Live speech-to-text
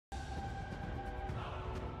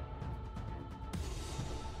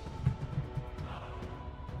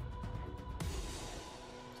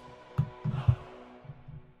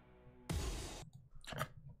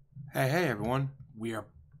Hey everyone, we are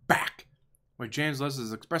back with James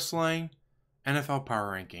Lewis's Express Slang NFL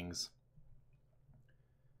Power Rankings.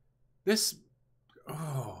 This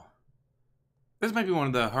might be one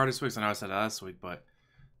of the hardest weeks. I know I said last week, but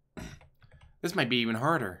this might be even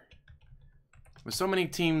harder. With so many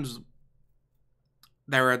teams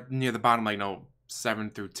that are near the bottom, like 7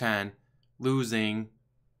 through 10, losing.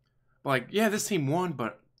 But yeah, this team won,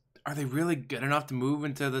 but are they really good enough to move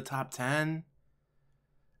into the top 10?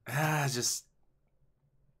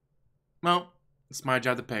 Well, it's my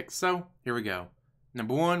job to pick, so here we go.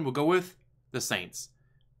 Number 1, we'll go with the Saints.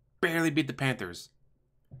 Barely beat the Panthers.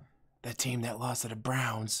 That team that lost to the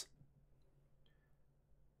Browns.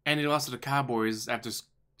 And they lost to the Cowboys after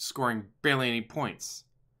scoring barely any points.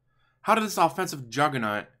 How did this offensive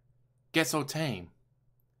juggernaut get so tame?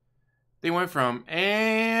 They went from,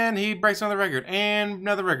 and he breaks another record, and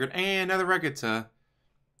another record, and another record to,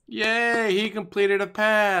 yay, he completed a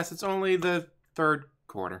pass. It's only the third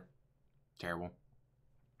quarter. Terrible.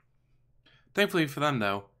 Thankfully for them,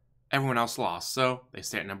 though, everyone else lost, so they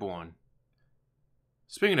stay at number 1.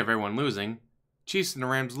 Speaking of everyone losing, Chiefs and the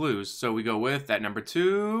Rams lose, so we go with, at number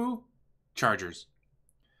 2, Chargers.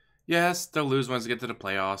 Yes, they'll lose once they get to the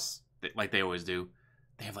playoffs, like they always do.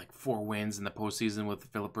 They have like 4 wins in the postseason with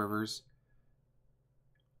Phillip Rivers.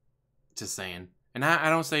 Just saying. And I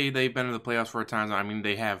don't say they've been in the playoffs 4 times. I mean,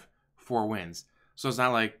 they have 4 wins. So it's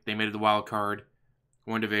not like they made it the wild card,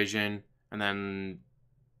 won division, and then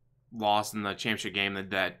lost in the championship game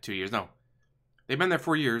that 2 years. No. They've been there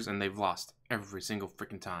 4 years, and they've lost every single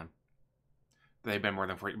freaking time. They've been more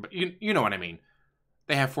than 4 years. But you know what I mean.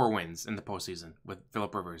 They have 4 wins in the postseason with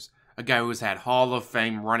Phillip Rivers. A guy who's had Hall of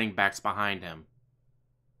Fame running backs behind him.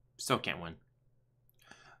 Still can't win.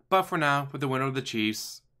 But for now, with the win over the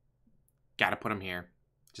Chiefs, gotta put him here.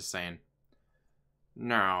 Just saying.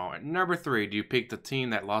 Now, at number 3, do you pick the team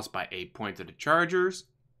that lost by 8 points to the Chargers?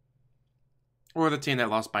 Or the team that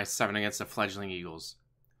lost by 7 against the fledgling Eagles?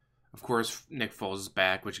 Of course, Nick Foles is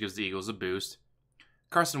back, which gives the Eagles a boost.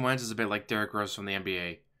 Carson Wentz is a bit like Derrick Rose from the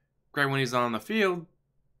NBA. Great when he's on the field,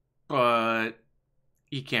 but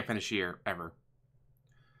he can't finish a year, ever.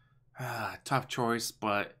 Tough choice,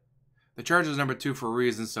 but the Chargers number 2 for a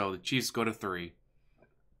reason, so the Chiefs go to 3.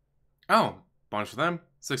 Oh, bonus for them.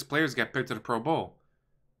 6 players got picked to the Pro Bowl.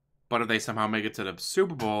 But if they somehow make it to the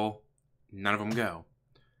Super Bowl, none of them go.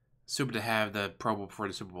 Stupid to have the Pro Bowl before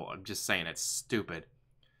the Super Bowl. I'm just saying, it's stupid.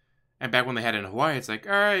 And back when they had it in Hawaii, it's like,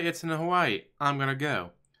 alright, it's in Hawaii. I'm going to go.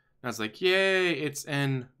 And I was like, yay, it's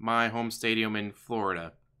in my home stadium in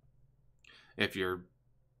Florida. If you're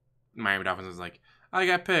Miami Dolphins, is like, I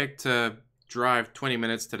got picked to drive 20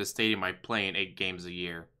 minutes to the stadium I play in 8 games a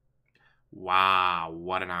year. Wow,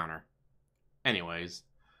 what an honor. Anyways,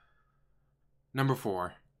 number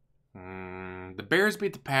 4. The Bears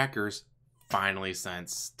beat the Packers finally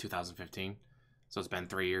since 2015. So it's been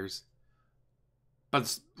 3 years. But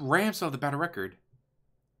the Rams still have the better record.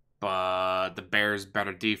 But the Bears'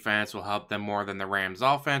 better defense will help them more than the Rams'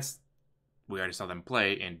 offense. We already saw them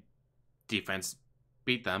play, and defense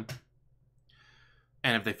beat them.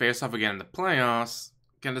 And if they face off again in the playoffs,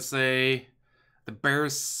 gonna say the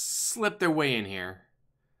Bears slipped their way in here.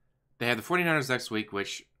 They have the 49ers next week,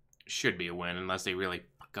 which should be a win unless they really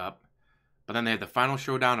fuck up. But then they have the final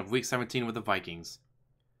showdown of Week 17 with the Vikings.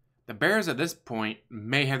 The Bears at this point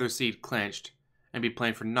may have their seed clinched and be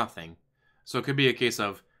playing for nothing. So it could be a case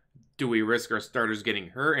of, do we risk our starters getting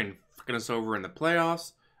hurt and fucking us over in the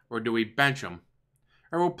playoffs? Or do we bench them?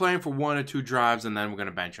 Or we're playing for 1 or 2 drives and then we're going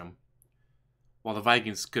to bench them. While the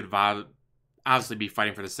Vikings could obviously be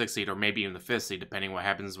fighting for the 6th seed or maybe even the 5th seed, depending what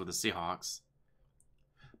happens with the Seahawks.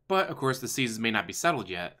 But, of course, the season may not be settled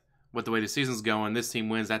yet. With the way the season's going, this team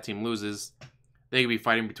wins, that team loses. They could be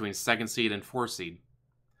fighting between 2nd seed and 4th seed.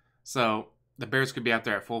 So, the Bears could be out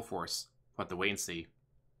there at full force. We'll have to wait and see.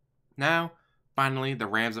 Now, finally, the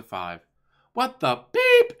Rams at 5. What the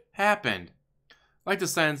beep happened? Like the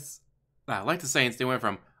Saints, they went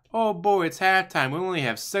from, oh boy, it's halftime, we only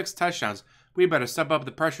have 6 touchdowns. We better step up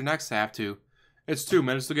the pressure next half to, it's 2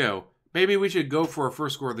 minutes to go. Maybe we should go for a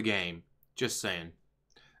first score of the game. Just saying.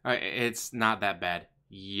 It's not that bad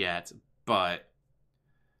yet, but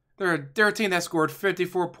they're a team that scored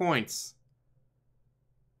 54 points.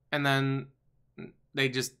 And then they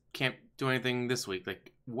just can't do anything this week.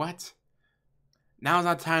 Like, what? Now's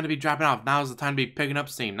not the time to be dropping off. Now's the time to be picking up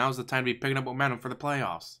steam. Now's the time to be picking up momentum for the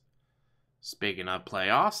playoffs. Speaking of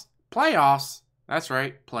playoffs. Playoffs! That's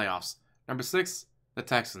right, playoffs. Number 6, the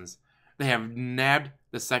Texans. They have nabbed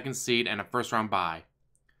the 2nd seed and a first-round bye.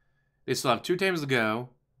 They still have 2 games to go.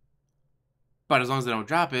 But as long as they don't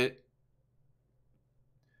drop it,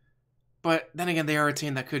 But then again, they are a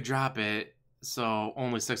team that could drop it, so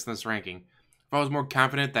only 6th in this ranking. If I was more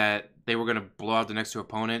confident that they were going to blow out the next 2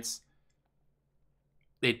 opponents,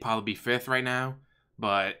 they'd probably be 5th right now.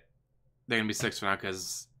 But they're going to be 6th for now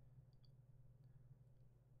because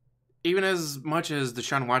even as much as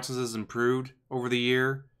Deshaun Watson has improved over the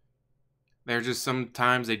year, there's just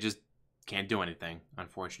sometimes they just can't do anything,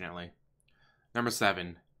 unfortunately. Number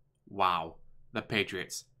 7. Wow. The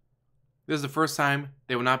Patriots. This is the first time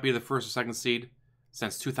they will not be the 1st or 2nd seed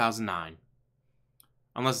since 2009.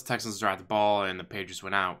 Unless the Texans dropped the ball and the Patriots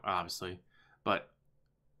went out, obviously. But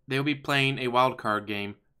they will be playing a wild card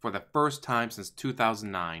game for the first time since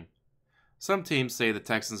 2009. Some teams say the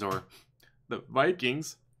Texans or the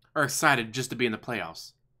Vikings are excited just to be in the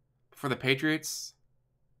playoffs. For the Patriots,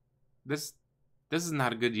 this is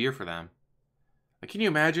not a good year for them. Like, can you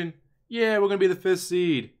imagine? Yeah, we're going to be the 5th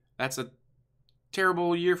seed. That's a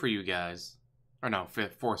terrible year for you guys. Or no,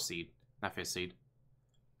 4th seed, not 5th seed.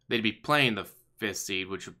 They'd be playing the 5th seed,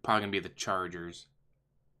 which would probably going to be the Chargers.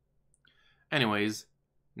 Anyways,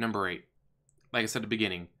 number 8. Like I said at the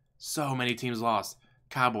beginning, so many teams lost.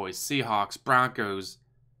 Cowboys, Seahawks, Broncos.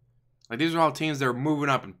 Like, these are all teams that are moving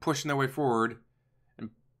up and pushing their way forward and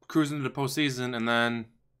cruising to the postseason, and then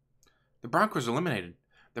the Broncos are eliminated.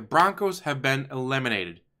 The Broncos have been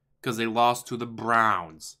eliminated because they lost to the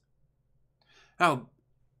Browns. Now,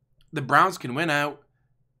 the Browns can win out,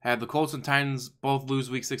 have the Colts and Titans both lose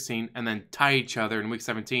Week 16, and then tie each other in Week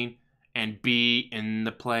 17 and be in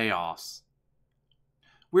the playoffs.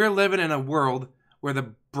 We're living in a world where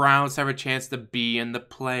the Browns have a chance to be in the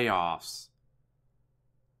playoffs.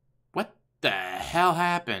 What the hell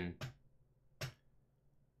happened?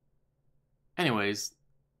 Anyways,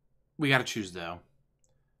 we got to choose, though.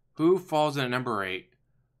 Who falls in at number 8?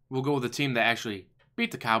 We'll go with the team that actually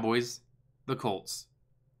beat the Cowboys, the Colts.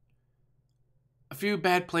 A few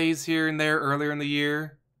bad plays here and there earlier in the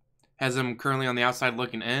year has them currently on the outside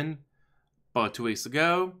looking in. But 2 weeks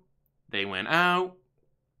ago, they went out.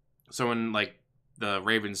 So when, like, the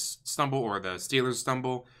Ravens stumble or the Steelers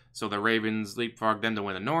stumble, so the Ravens leapfrog them to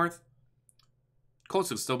win the North, Colts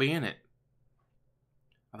would still be in it.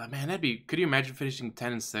 I thought, man, could you imagine finishing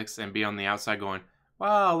 10-6 and be on the outside going,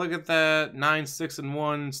 wow, look at that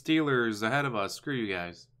 9-6-1 Steelers ahead of us. Screw you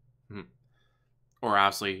guys. Or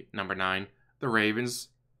obviously, number 9, the Ravens.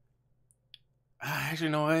 Actually,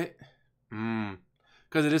 you know what?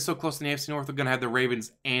 Because it is so close to the AFC North, we're going to have the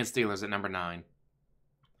Ravens and Steelers at number 9.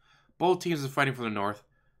 Both teams are fighting for the North,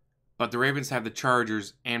 but the Ravens have the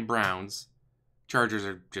Chargers and Browns. Chargers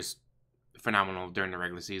are just phenomenal during the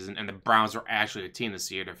regular season, and the Browns are actually a team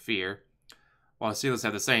this year to fear. While the Steelers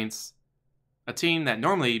have the Saints, a team that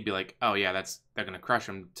normally you'd be like, oh yeah, they're going to crush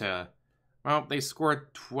them, to, well, they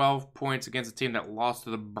scored 12 points against a team that lost to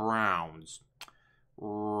the Browns.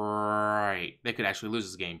 Right. They could actually lose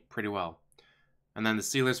this game pretty well. And then the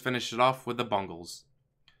Steelers finished it off with the Bungles.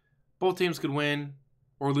 Both teams could win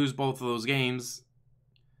or lose both of those games.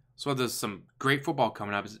 So there's some great football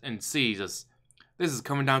coming up, and see, this is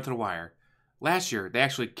coming down to the wire. Last year, they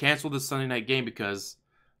actually canceled the Sunday night game because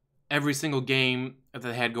every single game that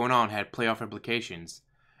they had going on had playoff implications.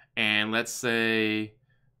 And let's say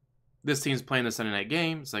this team's playing the Sunday night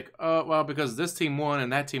game. It's like, oh, well, because this team won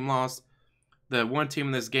and that team lost, the one team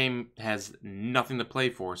in this game has nothing to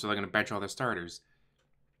play for, so they're going to bench all their starters.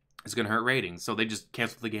 It's going to hurt ratings. So they just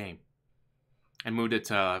canceled the game and moved it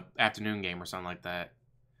to afternoon game or something like that.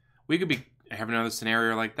 We could be having another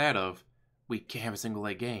scenario like that of we can't have a single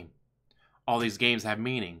late game. All these games have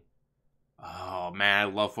meaning. Oh, man, I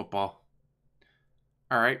love football.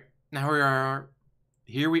 All right, now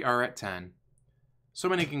here we are at 10. So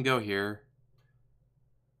many can go here.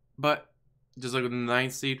 But just like with the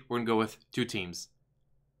 9th seed, we're going to go with 2 teams.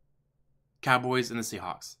 Cowboys and the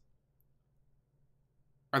Seahawks.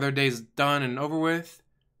 Are their days done and over with?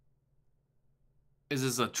 Is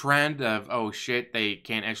this a trend of, oh shit, they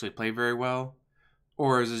can't actually play very well?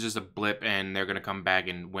 Or is this just a blip and they're going to come back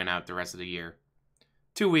and win out the rest of the year?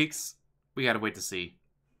 2 weeks. We got to wait to see.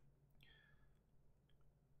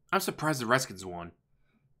 I'm surprised the Redskins won.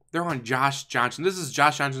 They're on Josh Johnson. This is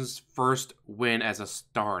Josh Johnson's first win as a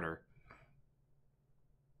starter.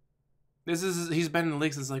 He's been in the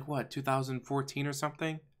league since like what, 2014 or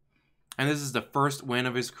something? And this is the first win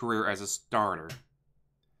of his career as a starter.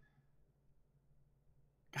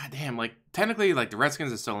 God damn, like technically like the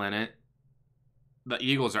Redskins are still in it. The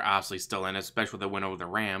Eagles are obviously still in it, especially with the win over the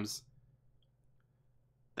Rams.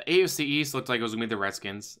 The AFC East looked like it was going to be the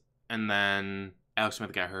Redskins, and then Alex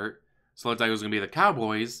Smith got hurt. So it looked like it was going to be the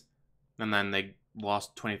Cowboys, and then they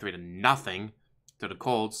lost 23-0 to the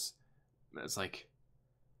Colts. It's like,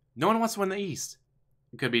 no one wants to win the East.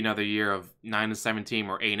 It could be another year of 9-7 team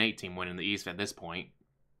or 8-8 team winning the East at this point.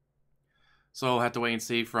 So we'll have to wait and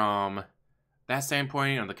see from that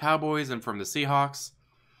standpoint on the Cowboys and from the Seahawks.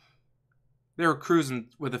 They were cruising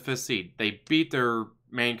with the 5th seed. They beat their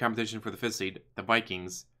main competition for the 5th seed, the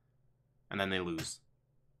Vikings, and then they lose.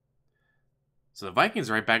 So the Vikings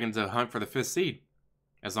are right back into the hunt for the 5th seed,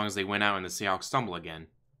 as long as they win out and the Seahawks stumble again.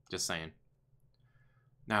 Just saying.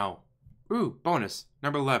 Now, bonus,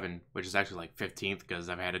 number 11, which is actually like 15th because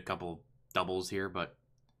I've had a couple doubles here, but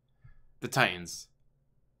the Titans.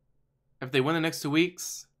 If they win the next 2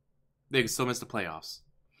 weeks, they can still miss the playoffs.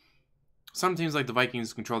 Some teams like the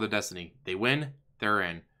Vikings control their destiny. They win, they're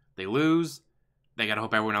in. They lose, they gotta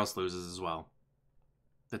hope everyone else loses as well.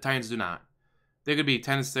 The Titans do not. They could be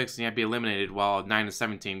 10-6 and yet be eliminated while a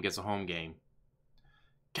 9-7 team gets a home game.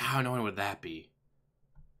 God, how annoying would that be?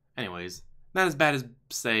 Anyways, not as bad as,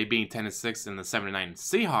 say, being 10-6 and the 7-9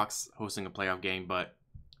 Seahawks hosting a playoff game, but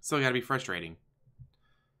still gotta be frustrating.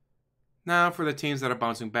 Now, for the teams that are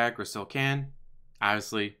bouncing back or still can,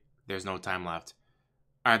 obviously, there's no time left.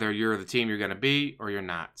 Either you're the team you're going to be or you're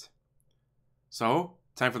not. So,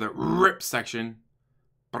 time for the RIP section.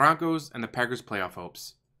 Broncos and the Packers playoff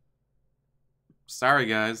hopes. Sorry,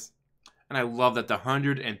 guys. And I love that the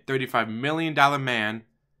 $135 million man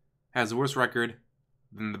has a worse record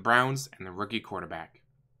than the Browns and the rookie quarterback.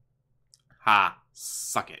 Ha,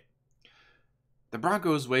 suck it. The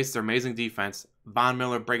Broncos waste their amazing defense, Von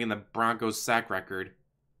Miller breaking the Broncos sack record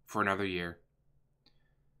for another year.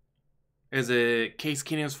 Is it Case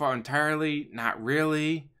Keenum's fault entirely? Not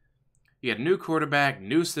really. You had a new quarterback,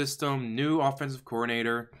 new system, new offensive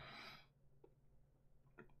coordinator,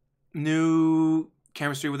 new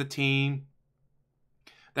chemistry with the team.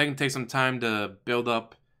 That can take some time to build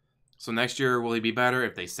up. So next year, will he be better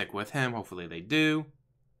if they stick with him? Hopefully they do.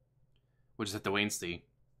 We'll just have to wait and see.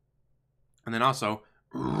 And then also,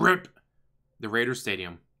 RIP the Raiders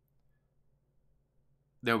Stadium.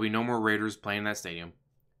 There will be no more Raiders playing in that stadium.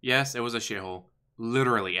 Yes, it was a shithole.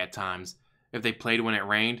 Literally at times. If they played when it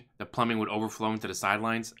rained, the plumbing would overflow into the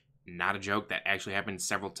sidelines. Not a joke. That actually happened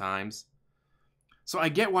several times. So I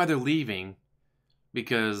get why they're leaving.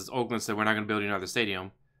 Because Oakland said we're not going to build another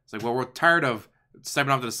stadium. It's like, well, we're tired of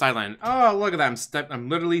stepping off to the sideline. Oh, look at that. I'm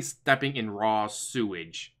literally stepping in raw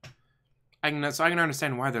sewage. I can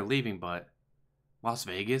understand why they're leaving, but Las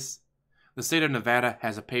Vegas? The state of Nevada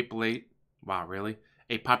has a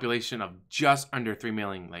population of just under 3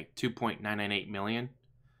 million, like 2.998 million.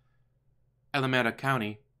 Alameda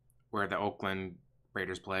County, where the Oakland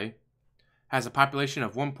Raiders play, has a population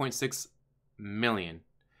of 1.6 million.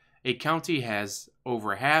 A county has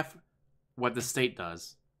over half what the state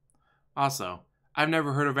does. Also, I've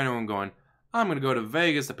never heard of anyone going, I'm going to go to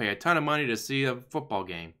Vegas to pay a ton of money to see a football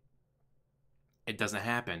game. It doesn't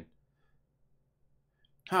happen.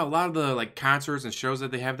 How a lot of the concerts and shows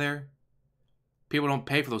that they have there, people don't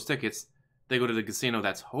pay for those tickets. They go to the casino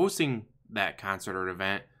that's hosting that concert or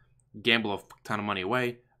event, gamble a ton of money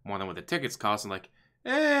away, more than what the tickets cost, and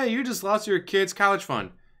hey, you just lost your kid's college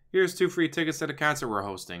fund. Here's 2 free tickets to the concert we're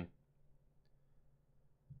hosting.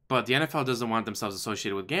 But the NFL doesn't want themselves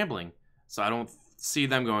associated with gambling, so I don't see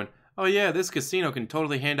them going, oh yeah, this casino can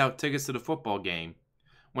totally hand out tickets to the football game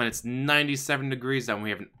when it's 97 degrees out and we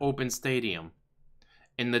have an open stadium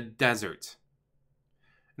in the desert.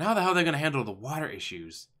 Now how the hell are they going to handle the water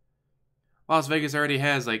issues? Las Vegas already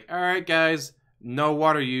has alright guys, no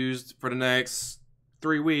water used for the next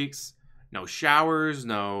 3 weeks. No showers,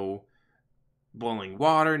 no boiling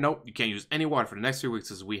water. Nope, you can't use any water for the next 3 weeks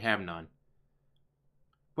because we have none.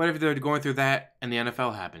 What if they're going through that and the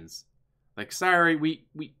NFL happens? Sorry,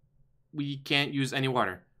 we can't use any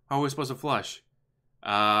water. How are we supposed to flush?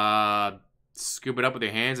 Scoop it up with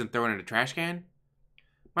your hands and throw it in a trash can?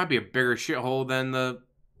 Might be a bigger shithole than the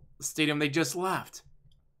stadium they just left.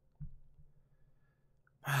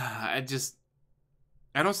 I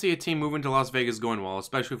don't see a team moving to Las Vegas going well,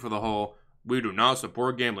 especially for the whole, we do not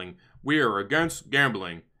support gambling. We are against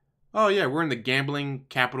gambling. Oh yeah, we're in the gambling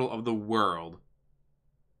capital of the world.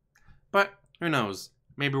 But, who knows?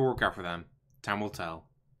 Maybe it'll work out for them. Time will tell.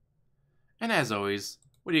 And as always,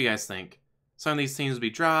 what do you guys think? Some of these teams will be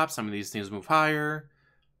dropped, some of these teams move higher.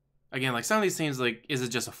 Again, some of these teams, is it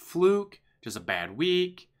just a fluke? Just a bad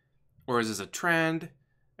week? Or is this a trend?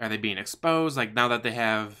 Are they being exposed? Now that they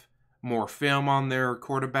have more film on their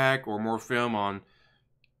quarterback or more film on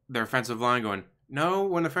their offensive line going, no,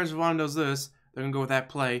 when the offensive line does this, they're going to go with that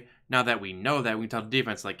play. Now that we know that, we can tell the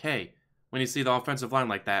defense, hey, when you see the offensive line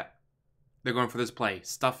like that, they're going for this play.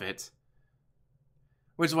 Stuff it.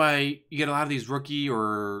 Which is why you get a lot of these rookie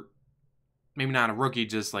or maybe not a rookie,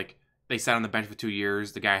 just They sat on the bench for 2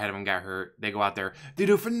 years. The guy ahead of them got hurt. They go out there. They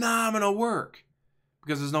do phenomenal work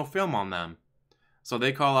because there's no film on them. So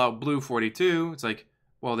they call out Blue 42. It's like,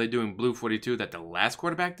 well, are they doing Blue 42 that the last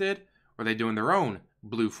quarterback did? Or are they doing their own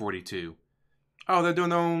Blue 42? Oh, they're doing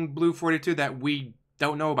their own Blue 42 that we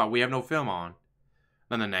don't know about. We have no film on.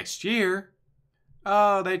 Then the next year,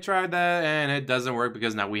 oh, they tried that and it doesn't work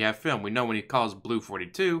because now we have film. We know when he calls Blue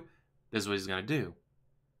 42, this is what he's going to do.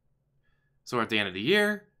 So at the end of the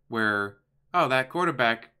year, where, oh, that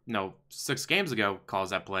quarterback, 6 games ago calls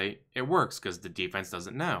that play, it works because the defense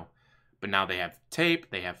doesn't know. But now they have tape,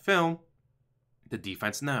 they have film, the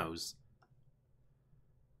defense knows.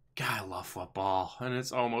 God, I love football, and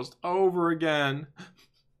it's almost over again.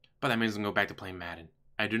 But that means I'm going to go back to playing Madden.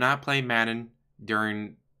 I do not play Madden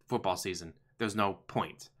during football season. There's no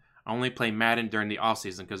point. I only play Madden during the off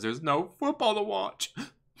season because there's no football to watch.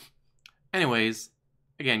 Anyways,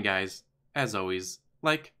 again, guys, as always,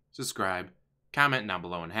 like, subscribe, comment down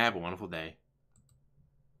below, and have a wonderful day.